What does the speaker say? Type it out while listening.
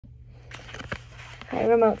Hi,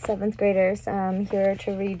 remote 7th graders. I'm here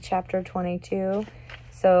to read chapter 22.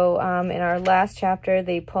 So in our last chapter,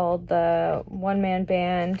 they pulled the one-man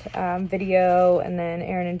band video, and then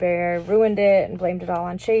Aaron and Bear ruined it and blamed it all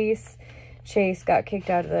on Chase. Chase got kicked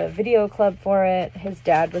out of the video club for it. His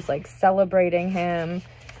dad was like celebrating him,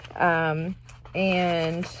 and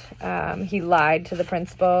he lied to the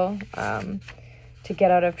principal to get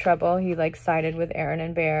out of trouble. He like sided with Aaron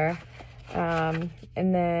and Bear, and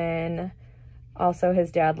then also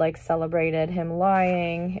his dad like celebrated him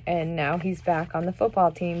lying, and now he's back on the football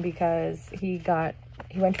team because he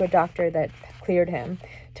went to a doctor that cleared him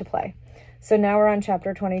to play. So now we're on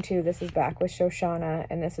chapter 22. This is back with Shoshana,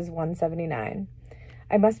 and this is 179.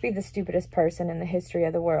 I must be the stupidest person in the history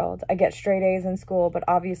of the world. I get straight A's in school, but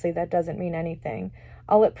obviously that doesn't mean anything.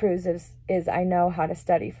 All it proves is I know how to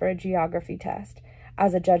study for a geography test.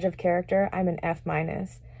 As a judge of character, I'm an F-.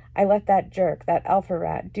 I let that jerk, that alpha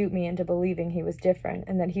rat, dupe me into believing he was different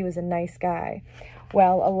and that he was a nice guy.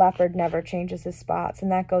 Well, a leopard never changes his spots,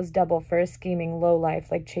 and that goes double for a scheming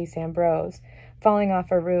lowlife like Chase Ambrose. Falling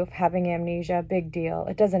off a roof, having amnesia, big deal.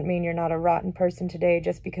 It doesn't mean you're not a rotten person today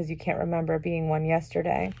just because you can't remember being one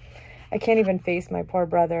yesterday. I can't even face my poor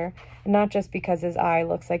brother, and not just because his eye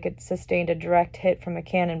looks like it sustained a direct hit from a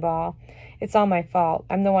cannonball. It's all my fault.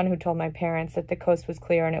 I'm the one who told my parents that the coast was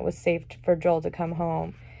clear and it was safe for Joel to come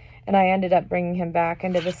home. And I ended up bringing him back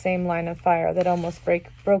into the same line of fire that almost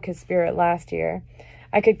broke his spirit last year.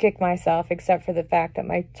 I could kick myself except for the fact that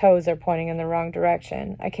my toes are pointing in the wrong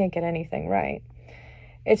direction. I can't get anything right.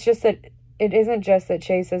 It isn't just that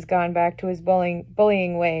Chase has gone back to his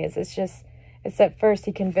bullying ways. It's that first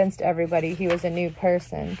he convinced everybody he was a new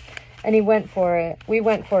person. And we went for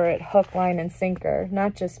it hook, line, and sinker.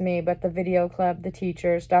 Not just me, but the video club, the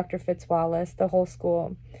teachers, Dr. Fitzwallace, the whole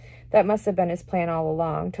school. That must have been his plan all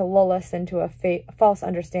along, to lull us into a false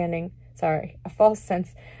sense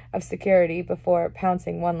of security before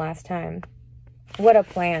pouncing one last time. What a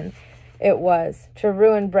plan it was, to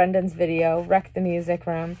ruin Brendan's video, wreck the music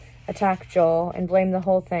room, attack Joel, and blame the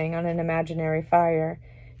whole thing on an imaginary fire.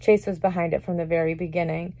 Chase was behind it from the very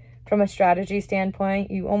beginning. From a strategy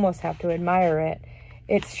standpoint, you almost have to admire it.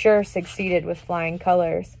 It's sure succeeded with flying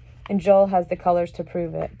colors, and Joel has the colors to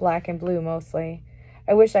prove it, black and blue mostly.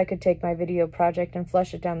 I wish I could take my video project and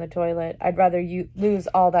flush it down the toilet. I'd rather lose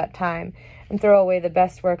all that time and throw away the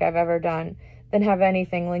best work I've ever done than have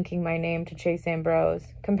anything linking my name to Chase Ambrose.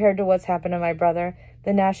 Compared to what's happened to my brother,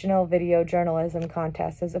 the National Video Journalism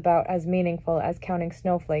Contest is about as meaningful as counting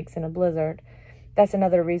snowflakes in a blizzard. That's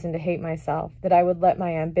another reason to hate myself, that I would let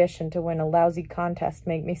my ambition to win a lousy contest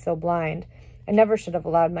make me so blind. I never should have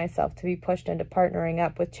allowed myself to be pushed into partnering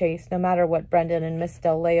up with Chase, no matter what Brendan and Miss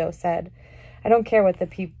Del Leo said. I don't care what the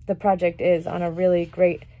project is on a really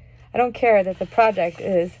great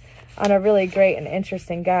and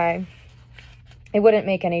interesting guy. It wouldn't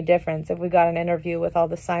make any difference if we got an interview with all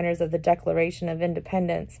the signers of the Declaration of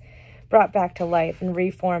Independence, brought back to life and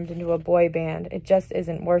reformed into a boy band. It just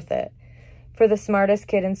isn't worth it. For the smartest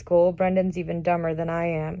kid in school, Brendan's even dumber than I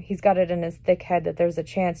am. He's got it in his thick head that there's a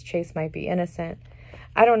chance Chase might be innocent.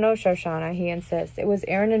 I don't know, Shoshana, he insists. It was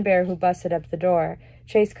Aaron and Bear who busted up the door.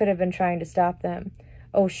 Chase could have been trying to stop them.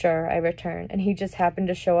 Oh, sure, I return, and he just happened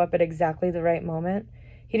to show up at exactly the right moment?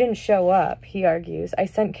 He didn't show up, he argues. I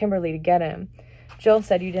sent Kimberly to get him. Jill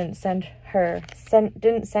said you didn't send her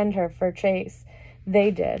for Chase.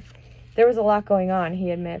 They did. There was a lot going on,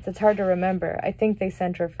 he admits. It's hard to remember. I think they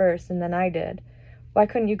sent her first, and then I did. Why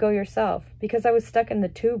couldn't you go yourself? Because I was stuck in the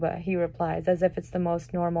tuba, he replies, as if it's the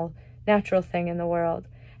most normal, natural thing in the world.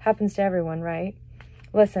 Happens to everyone, right?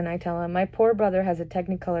 Listen, I tell him, my poor brother has a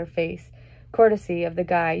Technicolor face, courtesy of the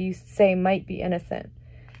guy you say might be innocent.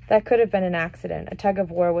 That could have been an accident, a tug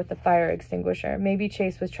of war with the fire extinguisher. Maybe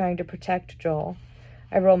Chase was trying to protect Joel.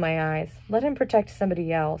 I roll my eyes. Let him protect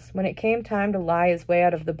somebody else. When it came time to lie his way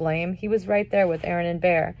out of the blame, he was right there with Aaron and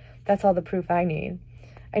Bear. That's all the proof I need.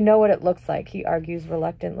 I know what it looks like, he argues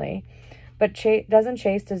reluctantly. But doesn't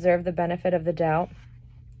Chase deserve the benefit of the doubt?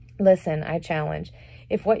 Listen, I challenge.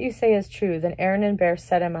 If what you say is true, then Aaron and Bear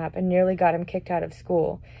set him up and nearly got him kicked out of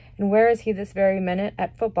school. And where is he this very minute?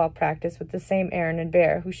 At football practice with the same Aaron and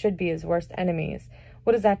Bear, who should be his worst enemies.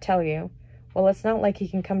 What does that tell you? Well, it's not like he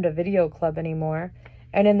can come to video club anymore.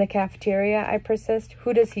 And in the cafeteria, I persist,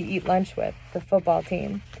 who does he eat lunch with? The football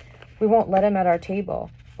team. We won't let him at our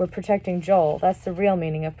table. We're protecting Joel. That's the real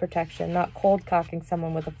meaning of protection, not cold-cocking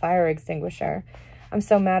someone with a fire extinguisher. I'm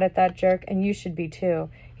so mad at that jerk, and you should be too.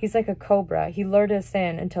 He's like a cobra. He lured us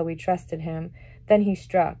in until we trusted him. Then he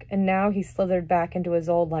struck, and now he slithered back into his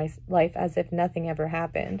old life as if nothing ever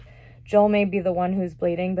happened. Joel may be the one who's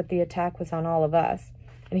bleeding, but the attack was on all of us.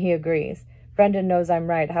 And he agrees. Brendan knows I'm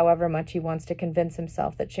right, however much he wants to convince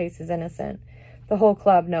himself that Chase is innocent. The whole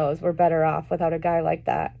club knows we're better off without a guy like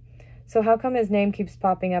that. So how come his name keeps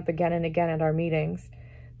popping up again and again at our meetings?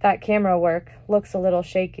 That camera work looks a little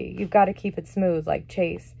shaky. You've got to keep it smooth, like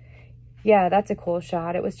Chase. Yeah, that's a cool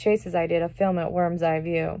shot. It was Chase's idea to film at Worm's Eye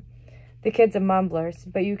View. The kid's a mumbler,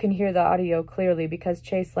 but you can hear the audio clearly because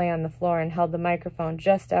Chase lay on the floor and held the microphone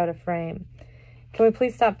just out of frame. Can we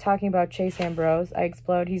please stop talking about Chase Ambrose? I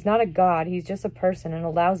explode. He's not a god. He's just a person, and a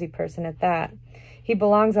lousy person at that. He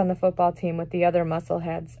belongs on the football team with the other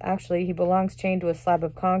muscleheads. Actually, he belongs chained to a slab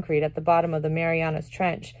of concrete at the bottom of the Marianas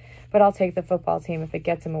Trench, but I'll take the football team if it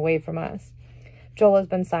gets him away from us. Joel has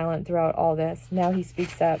been silent throughout all this. Now he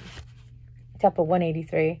speaks up. Tepa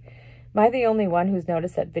 183. Am I the only one who's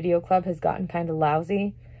noticed that Video Club has gotten kind of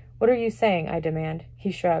lousy? What are you saying? I demand.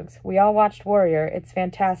 He shrugs. We all watched Warrior. It's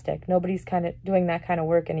fantastic. Nobody's doing that kind of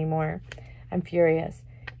work anymore. I'm furious.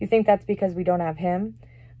 You think that's because we don't have him?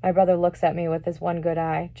 My brother looks at me with his one good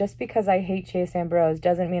eye. Just because I hate Chase Ambrose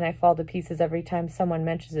doesn't mean I fall to pieces every time someone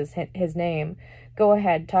mentions his name. Go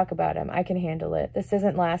ahead, talk about him. I can handle it. This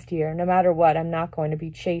isn't last year. No matter what, I'm not going to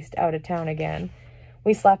be chased out of town again.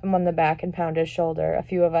 We slap him on the back and pound his shoulder. A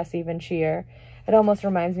few of us even cheer. It almost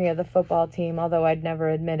reminds me of the football team, although I'd never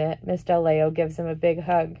admit it. Miss DeLeo gives him a big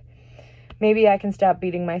hug. Maybe I can stop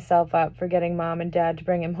beating myself up for getting Mom and Dad to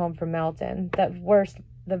bring him home from Melton.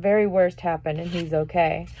 The very worst happened, and he's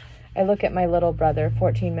okay. I look at my little brother,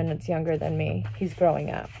 14 minutes younger than me. He's growing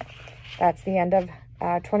up. That's the end of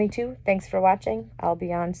 22. Thanks for watching. I'll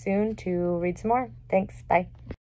be on soon to read some more. Thanks. Bye.